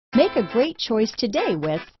Make a great choice today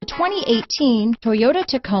with the 2018 Toyota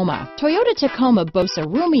Tacoma. Toyota Tacoma boasts a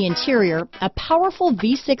roomy interior, a powerful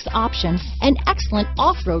V6 option, and excellent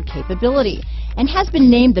off-road capability, and has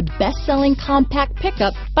been named the best-selling compact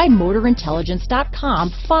pickup by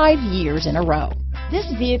MotorIntelligence.com 5 years in a row. This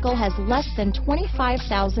vehicle has less than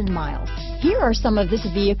 25,000 miles. Here are some of this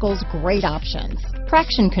vehicle's great options: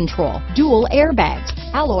 traction control, dual airbags,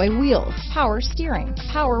 alloy wheels, power steering,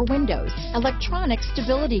 power windows, electronic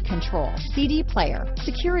stability control, CD player,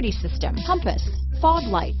 security system, compass, fog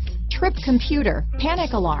lights, trip computer,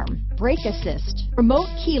 panic alarm, brake assist, remote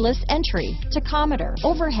keyless entry, tachometer,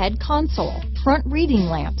 overhead console, front reading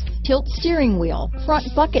lamps, tilt steering wheel, front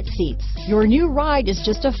bucket seats. Your new ride is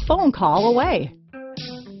just a phone call away.